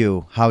do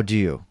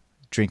you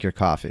drink your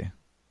coffee?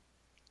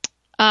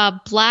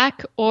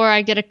 Black, or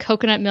I get a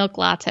coconut milk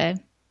latte.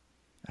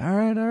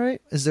 All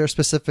right. Is there a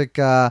specific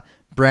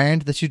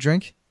brand that you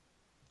drink?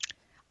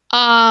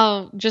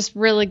 Oh, just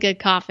really good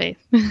coffee.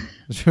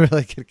 It's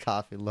really good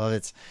coffee. Love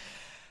it.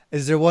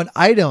 Is there one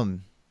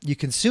item you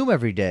consume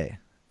every day?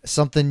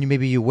 Something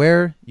maybe you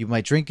wear, you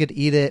might drink it,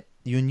 eat it,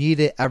 you need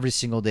it every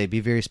single day. Be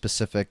very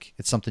specific.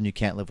 It's something you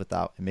can't live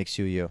without. It makes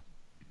you you.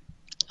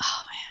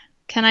 Oh, man.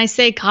 Can I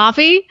say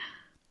coffee?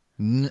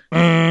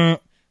 Was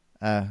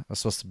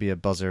supposed to be a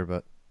buzzer,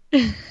 but...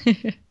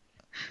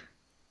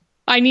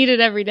 I need it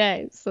every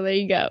day, so there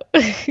you go.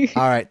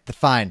 All right,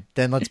 fine.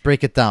 Then let's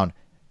break it down.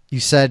 You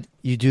said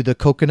you do the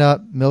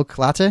coconut milk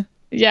latte?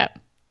 Yeah.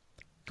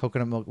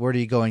 Coconut milk. Where do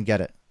you go and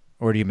get it?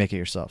 Or do you make it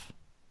yourself?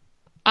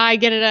 I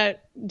get it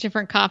at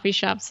different coffee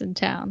shops in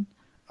town.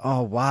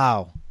 Oh,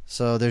 wow.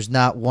 So there's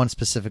not one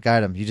specific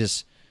item. You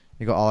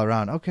go all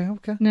around. Okay.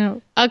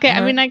 No. Okay, All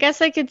I mean, right. I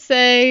guess I could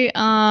say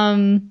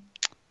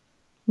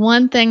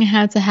one thing I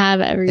had to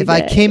have every day. If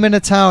I came into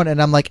town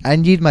and I'm like, I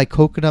need my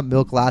coconut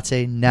milk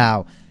latte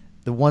now,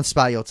 the one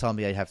spot you'll tell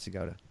me I have to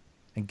go to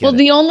and get Well, it.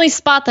 the only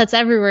spot that's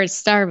everywhere is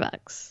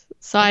Starbucks.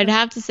 So I'd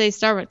have to say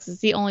Starbucks is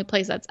the only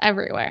place that's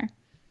everywhere.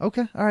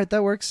 Okay. All right.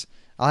 That works.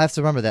 I'll have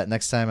to remember that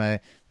next time I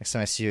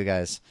see you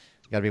guys.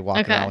 You got to be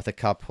walking Okay. around with a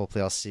cup.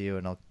 Hopefully I'll see you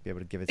and I'll be able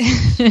to give it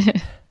to you.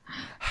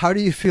 How do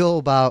you feel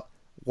about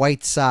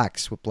white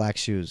socks with black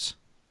shoes?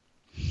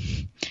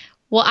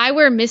 Well, I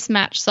wear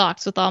mismatched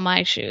socks with all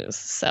my shoes,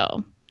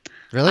 so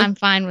Really? I'm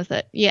fine with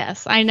it.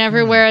 Yes, I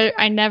never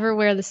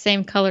wear the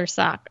same color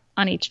sock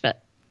on each foot.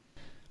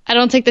 I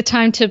don't take the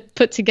time to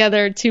put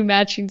together two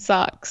matching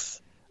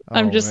socks.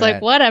 I'm Oh, just man.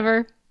 like,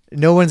 whatever.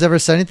 No one's ever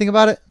said anything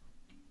about it?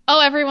 Oh,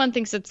 everyone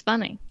thinks it's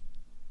funny.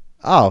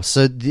 Oh,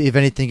 so if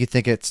anything, you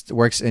think it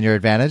works in your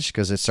advantage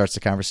because it starts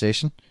the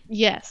conversation?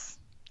 Yes,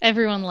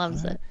 everyone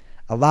loves it.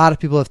 A lot of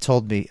people have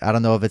told me, I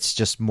don't know if it's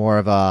just more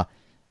of a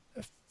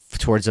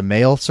towards a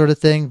male sort of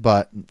thing,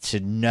 but to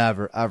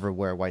never ever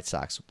wear white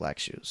socks with black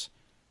shoes.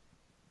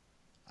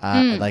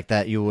 Like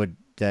that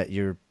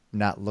you're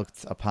not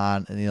looked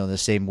upon, the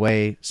same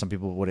way. Some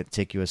people wouldn't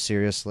take you as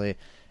seriously.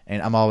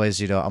 And I'm always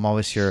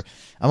here.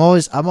 I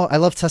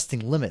love testing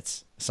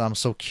limits. So I'm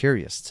so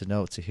curious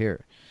to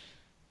hear.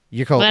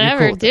 You're cool.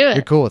 Whatever, you're cool with do it.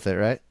 You're cool with it,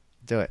 right?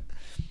 Do it.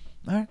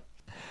 All right.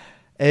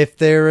 If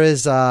there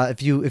is,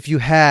 if you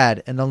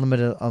had an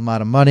unlimited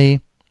amount of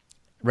money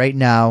right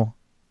now,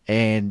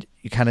 and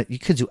you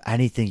could do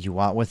anything you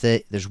want with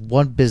it. There's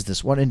one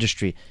business, one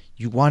industry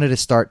you wanted to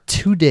start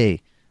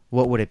today.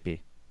 What would it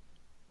be?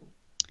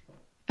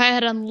 If I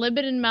had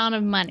unlimited amount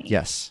of money,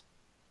 Yes.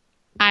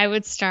 I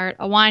would start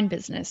a wine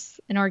business,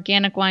 an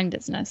organic wine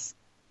business.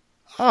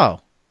 Oh,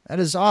 that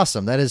is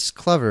awesome. That is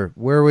clever.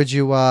 Where would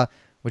you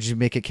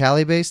make it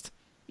Cali based?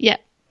 Yeah.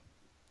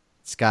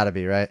 It's got to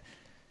be, right?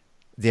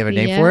 Do you have a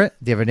name Yeah. for it?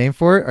 Do you have a name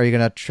for it? Are you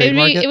going to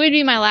trademark it? It would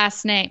be my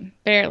last name,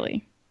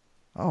 barely.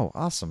 Oh,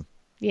 awesome.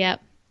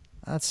 Yep.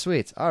 That's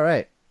sweet. All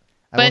right.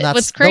 But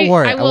what's crazy, Don't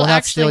worry. I I will will not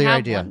actually steal your have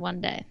idea. one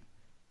day.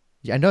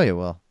 Yeah, I know you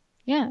will.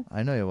 Yeah.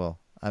 I know you will.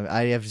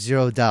 I have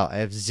zero doubt.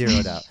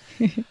 doubt.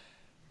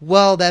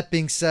 Well, that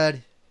being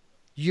said,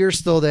 you're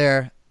still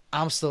there.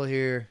 I'm still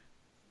here.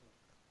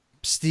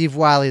 Steve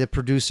Wiley, the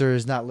producer,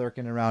 is not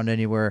lurking around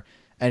anywhere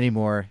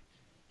anymore.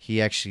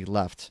 He actually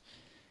left.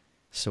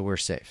 So we're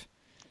safe.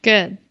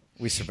 Good.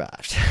 We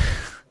survived.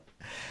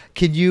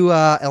 Can you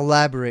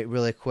elaborate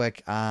really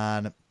quick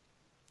on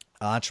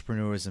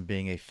entrepreneurism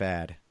being a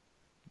fad?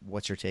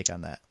 What's your take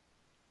on that?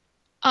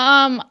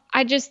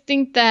 I just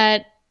think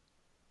that,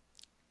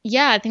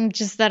 I think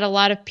just that a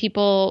lot of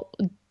people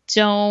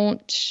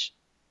don't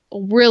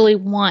really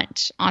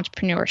want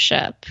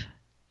entrepreneurship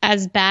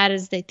as bad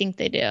as they think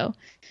they do.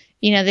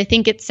 They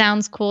think it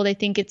sounds cool. They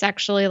think it's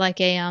actually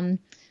like a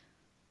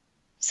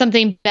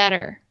something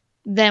better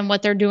than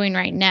what they're doing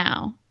right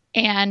now.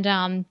 And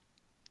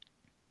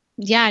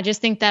I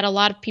just think that a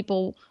lot of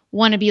people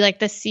want to be like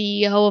the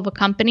CEO of a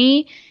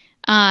company,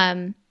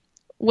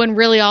 when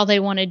really all they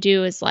want to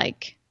do is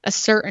like a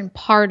certain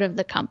part of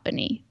the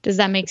company. Does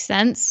that make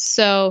sense?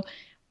 So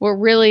what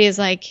really is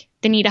like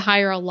they need to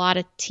hire a lot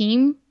of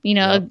team,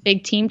 a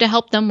big team to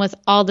help them with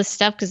all the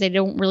stuff because they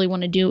don't really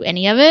want to do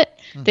any of it.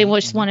 They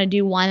just want to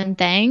do one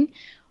thing,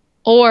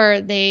 or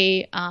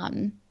they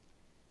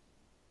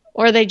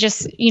or they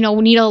just, you know,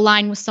 need to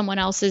align with someone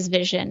else's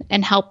vision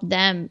and help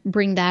them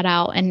bring that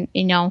out. And,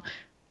 you know,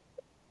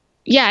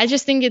 yeah, I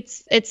just think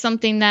it's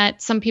something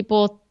that some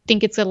people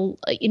think it's an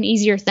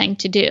easier thing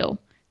to do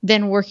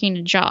than working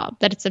a job,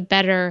 that it's a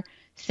better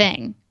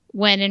thing,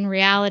 when in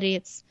reality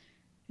it's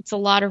a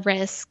lot of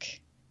risk,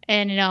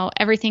 and, you know,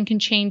 everything can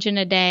change in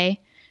a day.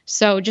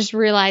 So just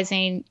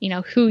realizing, you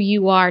know, who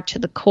you are to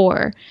the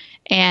core.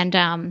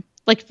 And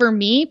like for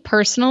me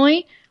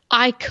personally,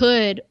 I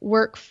could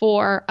work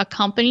for a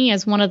company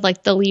as one of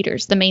like the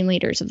leaders, the main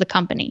leaders of the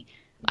company.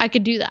 I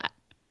could do that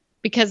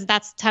because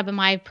that's the type of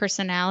my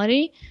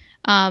personality.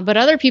 But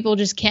other people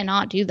just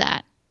cannot do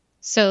that.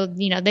 So,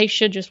 you know, they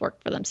should just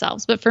work for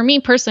themselves. But for me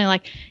personally,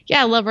 like,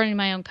 yeah, I love running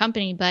my own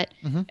company. But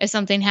if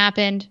something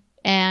happened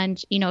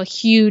and, you know, a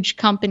huge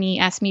company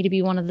asked me to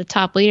be one of the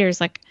top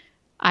leaders, like,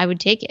 I would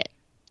take it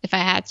if I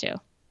had to.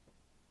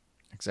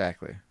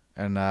 Exactly.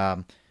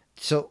 And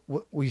so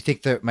you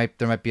think there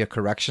might be a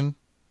correction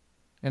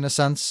in a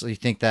sense? So you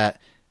think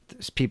that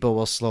people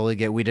will slowly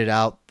get weeded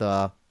out,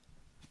 the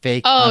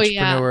fake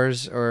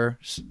entrepreneurs, or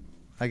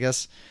I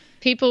guess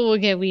people will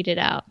get weeded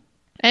out.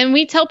 And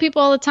we tell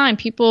people all the time,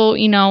 people,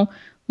 you know,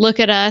 look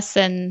at us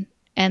and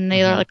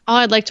they're like, oh,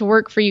 I'd like to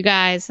work for you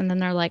guys. And then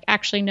they're like,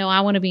 actually, no, I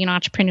want to be an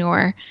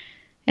entrepreneur.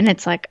 And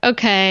it's like,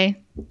 okay,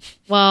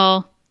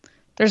 well,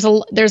 there's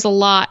a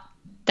lot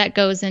that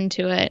goes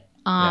into it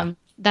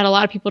that a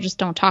lot of people just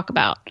don't talk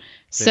about.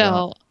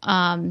 So,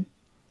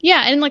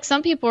 yeah. And like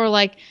some people are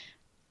like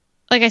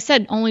I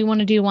said, only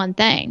want to do one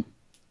thing.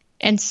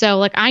 And so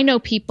like I know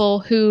people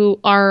who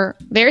are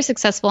very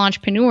successful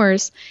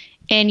entrepreneurs,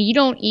 and you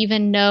don't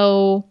even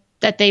know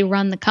that they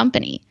run the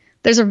company.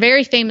 There's a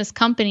very famous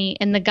company,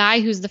 and the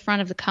guy who's the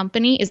front of the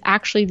company is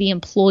actually the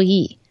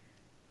employee.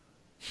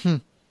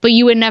 But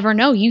you would never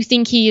know. You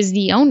think he is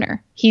the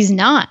owner. He's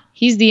not.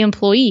 He's the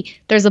employee.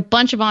 There's a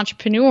bunch of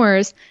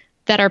entrepreneurs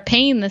that are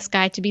paying this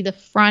guy to be the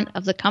front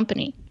of the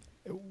company.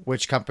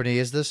 Which company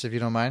is this, if you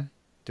don't mind?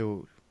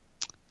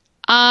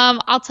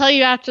 I'll tell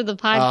you after the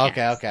podcast.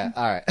 Oh, okay.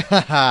 All right.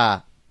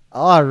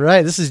 All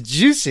right. This is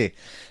juicy.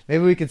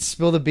 Maybe we could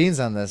spill the beans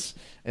on this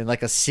in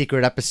like a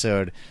secret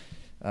episode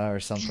or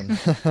something.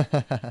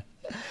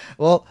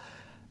 Well,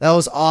 that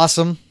was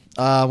awesome.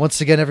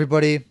 Once again,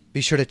 everybody,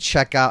 be sure to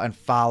check out and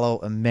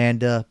follow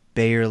Amanda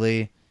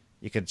Bayerly.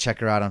 You can check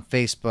her out on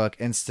Facebook,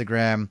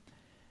 Instagram.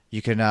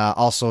 You can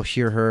also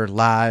hear her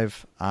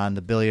live on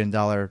the $1 Billion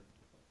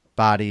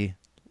Body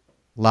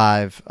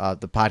Live,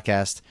 the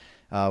podcast.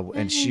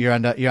 And you're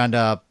on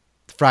the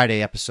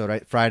Friday episode,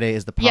 right? Friday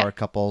is the Power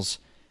Couples.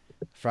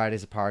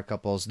 Friday's the Power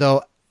Couples.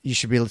 Though you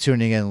should be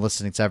tuning in and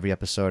listening to every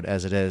episode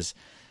as it is.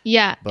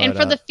 Yeah. But, and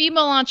for the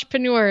female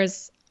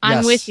entrepreneurs,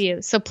 I'm with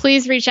you. So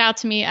please reach out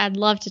to me. I'd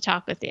love to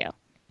talk with you.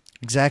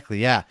 Exactly.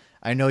 Yeah.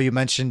 I know you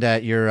mentioned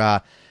that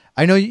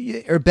I know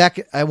you're back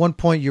at one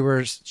point you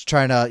were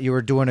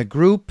doing a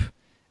group.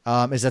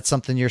 Is that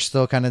something you're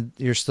still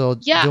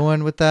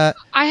doing with that?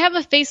 I have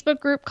a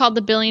Facebook group called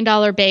the $1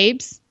 Billion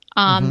Babes.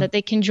 That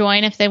they can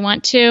join if they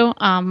want to.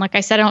 Like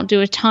I said, I don't do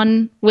a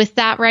ton with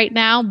that right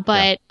now,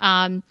 but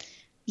I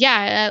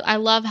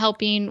love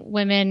helping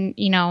women,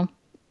 you know,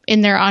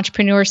 in their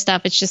entrepreneur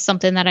stuff. It's just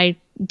something that I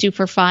do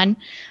for fun.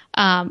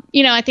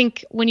 You know, I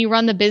think when you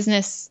run the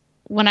business,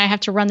 when I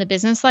have to run the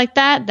business like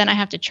that, then I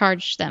have to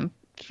charge them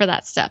for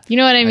that stuff. You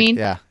know what I mean?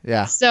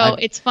 Yeah. So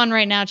it's fun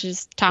right now to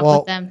just talk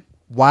with them.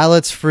 While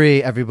it's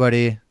free,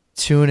 everybody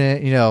tune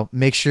in, you know,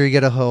 make sure you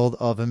get a hold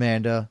of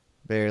Amanda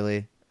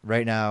Bayerly.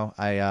 Right now,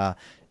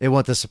 it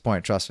won't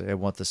disappoint. Trust me, it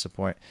won't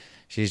disappoint.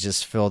 She's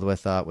just filled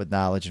with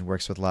knowledge and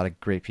works with a lot of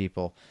great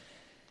people.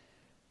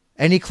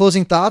 Any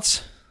closing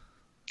thoughts?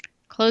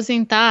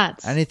 Closing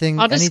thoughts. Anything?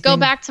 I'll just go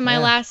back to my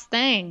last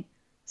thing.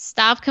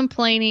 Stop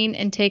complaining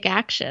and take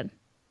action.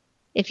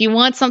 If you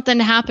want something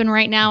to happen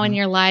right now in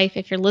your life,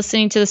 if you're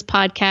listening to this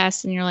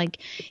podcast and you're like,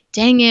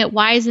 dang it,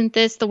 why isn't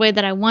this the way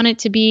that I want it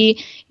to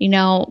be? You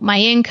know, my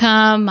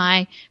income,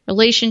 my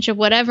relationship,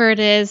 whatever it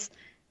is.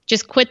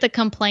 Just quit the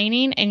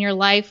complaining and your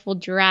life will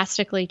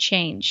drastically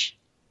change.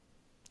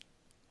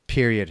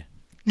 Period.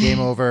 Game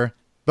over.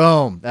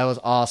 Boom. That was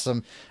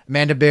awesome.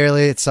 Amanda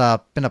Bayerly, it's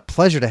been a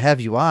pleasure to have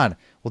you on.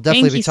 We'll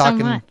definitely be talking.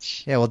 So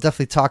much. Yeah, we'll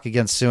definitely talk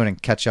again soon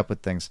and catch up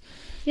with things.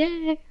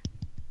 Yay.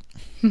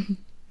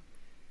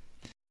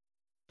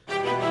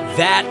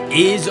 That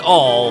is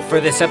all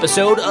for this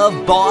episode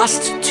of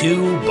Boss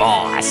to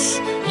Boss.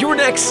 Your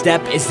next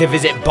step is to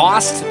visit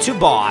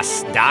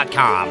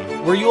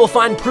bosstoboss.com, where you will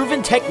find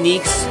proven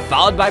techniques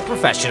followed by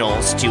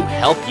professionals to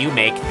help you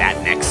make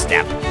that next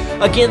step.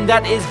 Again,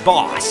 that is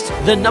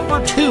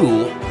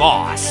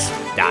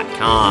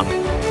boss2boss.com.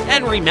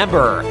 And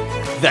remember,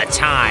 the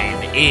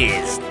time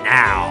is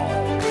now.